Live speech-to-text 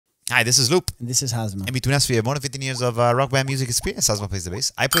Hi, this is Loop. And this is Hazma. In between us, we have more than 15 years of rock band music experience. Hazma plays the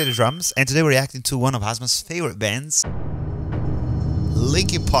bass. I play the drums. And today we're reacting to one of Hazma's favorite bands,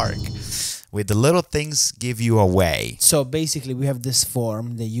 Linkin Park, with The Little Things Give You Away. So basically, we have this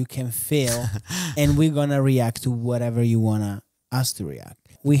form that you can fill, and we're going to react to whatever you want us to react.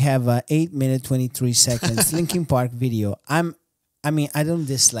 We have a 8 minute, 23 seconds Linkin Park video. I don't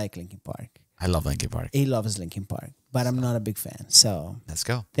dislike Linkin Park. I love Linkin Park. He loves Linkin Park, but I'm not a big fan. So let's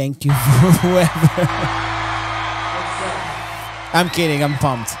go. Thank you for whoever. I'm kidding. I'm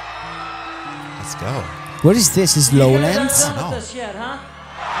pumped. Let's go. What is this? Is Lowlands? Not done with this yet, huh?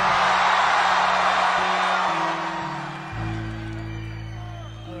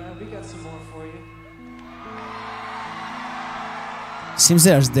 We got some more for you. Seems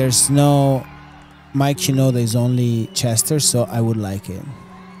there's no Mike Shinoda, is only Chester, so I would like it.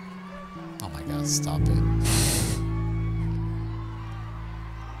 Oh my God! Stop it.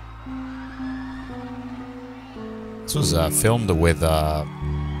 This was filmed with a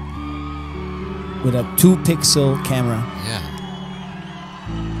 2-pixel camera. Yeah.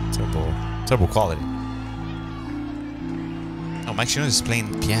 Terrible quality. Oh, Mike Shinoda is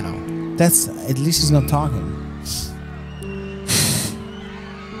playing piano. That's at least he's not talking.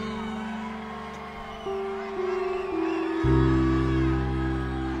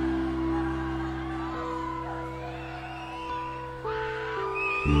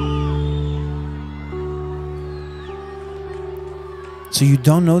 So you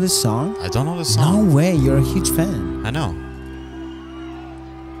don't know this song? I don't know this song. No way, you're a huge fan. I know.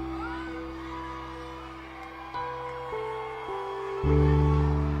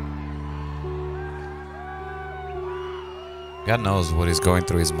 God knows what is going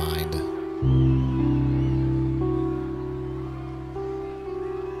through his mind.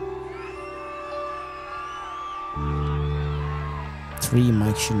 Three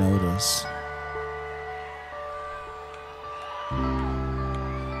Mike Shinodas.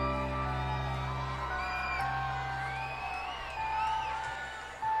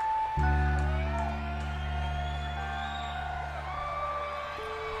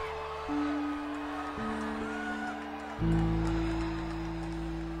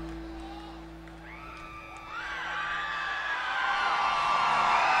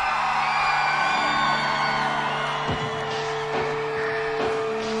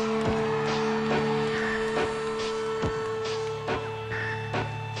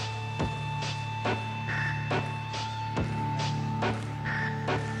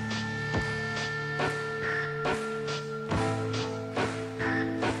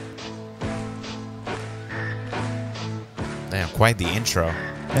 Damn, quite the intro.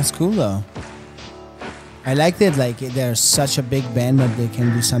 That's cool though. I like that, like they're such a big band, but they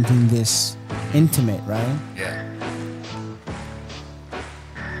can do something this intimate, right? Yeah.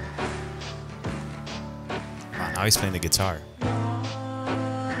 Wow, now he's playing the guitar.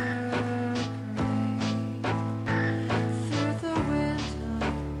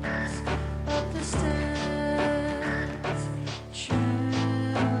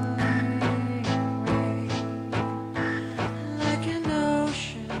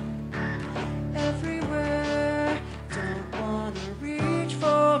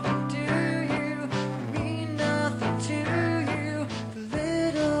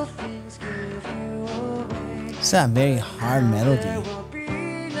 It's a very hard melody. There will be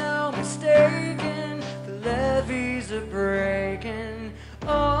no mistaking, the levees are breaking.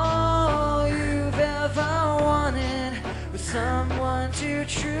 All you've ever wanted was someone to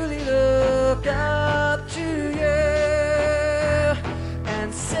truly look up to you.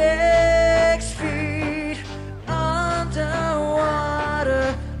 And 6 feet underwater,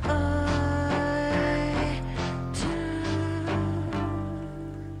 I do.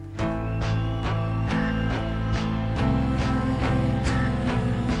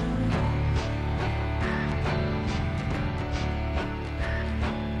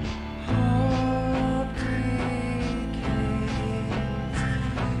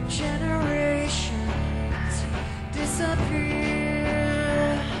 Generations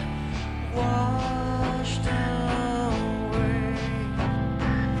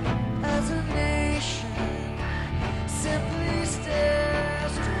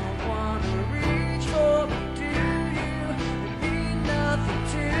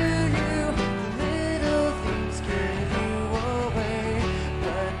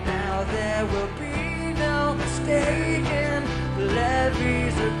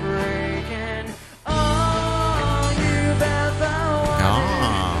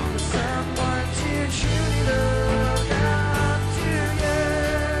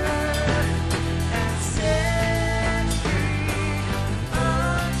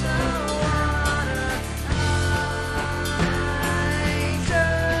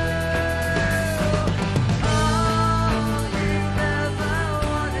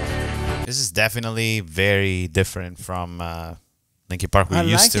is definitely very different from Linkin Park we're I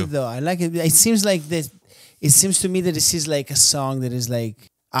used like to. it though. I like it. It seems like this. It seems to me that this is like a song that is like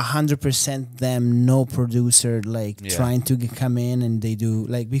 100% them, no producer, like Yeah. trying to come in and they do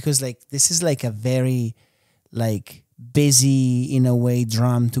like, because like this is like a very like busy in a way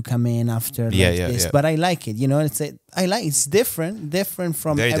drum to come in after like this. But I like it. You know, it's it's different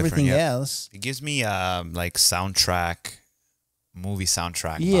from Very different, everything yeah. else. It gives me like movie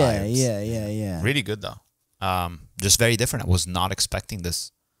soundtrack Yeah, vibes. yeah. Really good though. Just very different. I was not expecting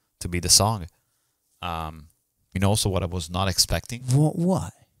this to be the song. You know, also what I was not expecting.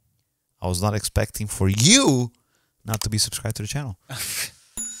 What? I was not expecting for you not to be subscribed to the channel.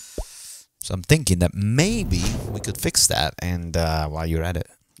 So I'm thinking that maybe we could fix that. And while you're at it,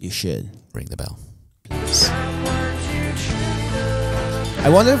 You should. ring the bell. I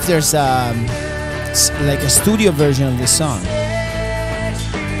wonder if there's like a studio version of this song.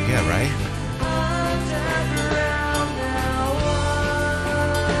 Yeah, right.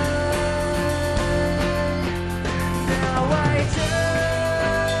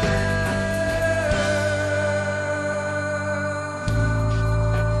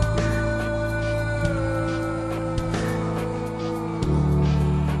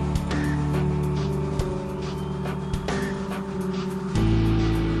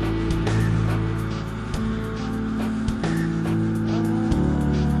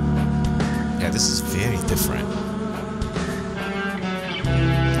 Yeah, this is very different.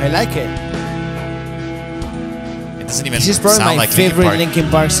 I like it. It doesn't even This is probably sound my like favorite Linkin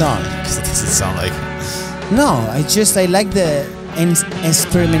Park. Linkin Park song. It doesn't sound like. No, I like the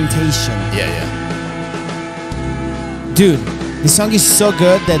experimentation. Yeah, yeah. Dude, the song is so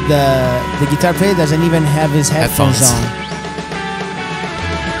good that the guitar player doesn't even have his headphones Headphones. on.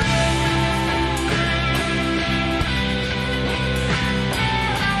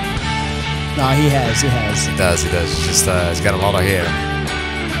 No, he has. He does. It's just he's got a lot of hair.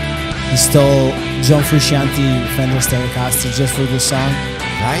 He stole John Frusciante Fender Stratocaster just for this song.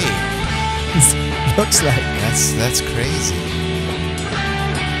 Right. Looks like. That's crazy.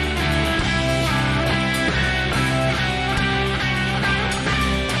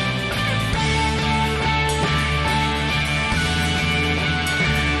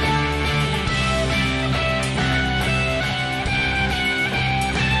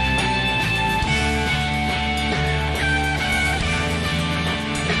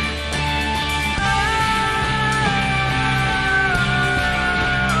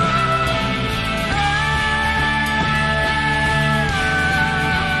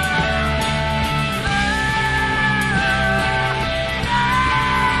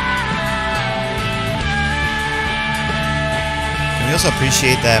 Can we also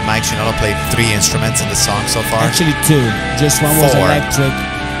appreciate that Mike Shinoda played 3 instruments in the song so far? Actually 2. Just one was 4. electric.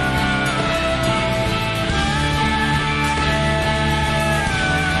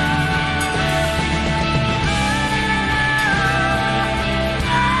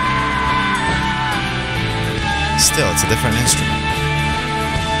 Still, it's a different instrument.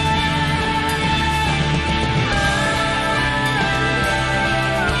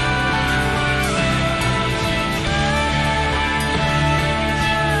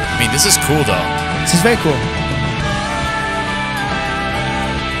 I mean, this is cool though. This is very cool.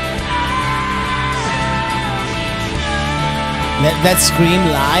 That scream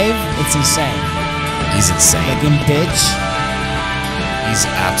live, it's insane. He's insane. Like in pitch. He's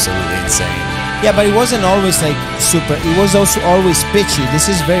absolutely insane. Yeah, but it wasn't always like super. It was also always pitchy. This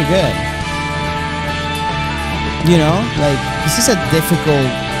is very good. You know, like this is a difficult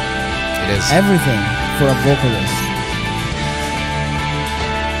It is. everything for a vocalist.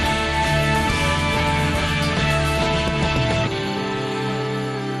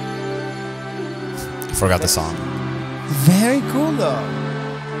 Forgot the song. Very cool though.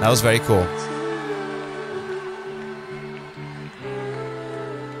 That was very cool.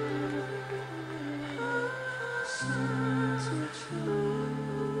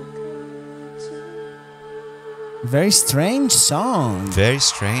 Very strange song. Very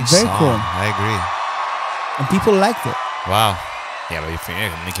strange Very song. cool. I agree. And people liked it. Wow. Yeah, but if you're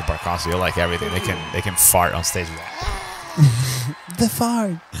in Linkin Park concert, you like everything. They can fart on stage. The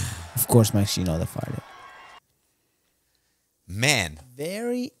fart. Of course, Max, you know the fart. Man,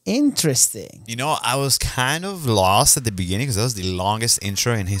 Very interesting. you know, I was kind of lost at the beginning because that was the longest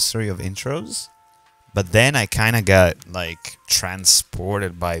intro in history of intros. But then I kind of got like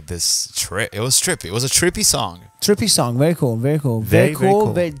transported by this trip. It was trippy. It was a trippy song. Trippy song. Very cool. Very cool. Very, Very very cool.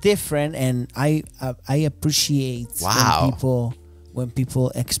 cool. Very different. And I appreciate Wow. when people when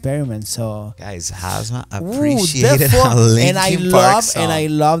people experiment. So Guys, Hazma ooh, appreciated therefore- a Linkin and I Park love song. and I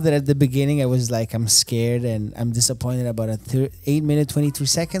love that at the beginning I was like, I'm scared and I'm disappointed about a 8 minute 23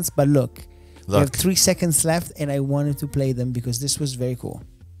 seconds. But look, we have Look. 3 seconds left, and I wanted to play them because this was very cool.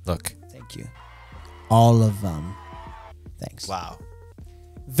 Look. Thank you, all of them. Thanks. Wow.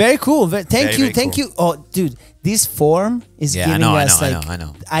 Very cool. Thank you. very Thank cool. you. Oh, dude, this form is Yeah, I giving know, us like. I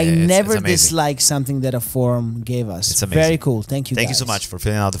know. I It's never amazing. dislike something that a forum gave us. It's amazing. Very cool. Thank you. Thank you guys. so much for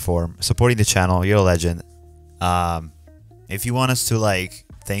filling out the form, supporting the channel. You're a legend. If you want us to like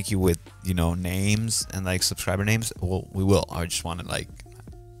thank you with names and like subscriber names, well, we will. I just want to like,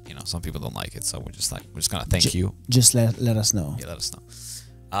 some people don't like it, so we're just gonna thank you. Just let us know. Yeah, let us know.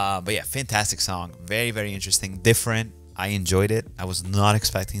 But yeah, fantastic song. Very, very interesting, different. I enjoyed it. I was not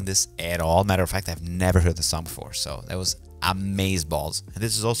expecting this at all. Matter of fact, I've never heard the song before, so that was amazeballs. And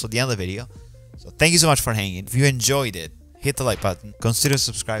this is also the end of the video. So thank you so much for hanging. If you enjoyed it, hit the like button. Consider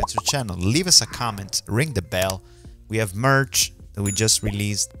subscribing to the channel. Leave us a comment. Ring the bell. We have merch that we just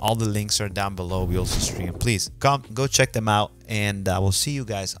released. All the links are down below. We also stream. Please go check them out, and we'll see you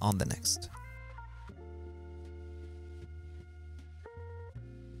guys on the next.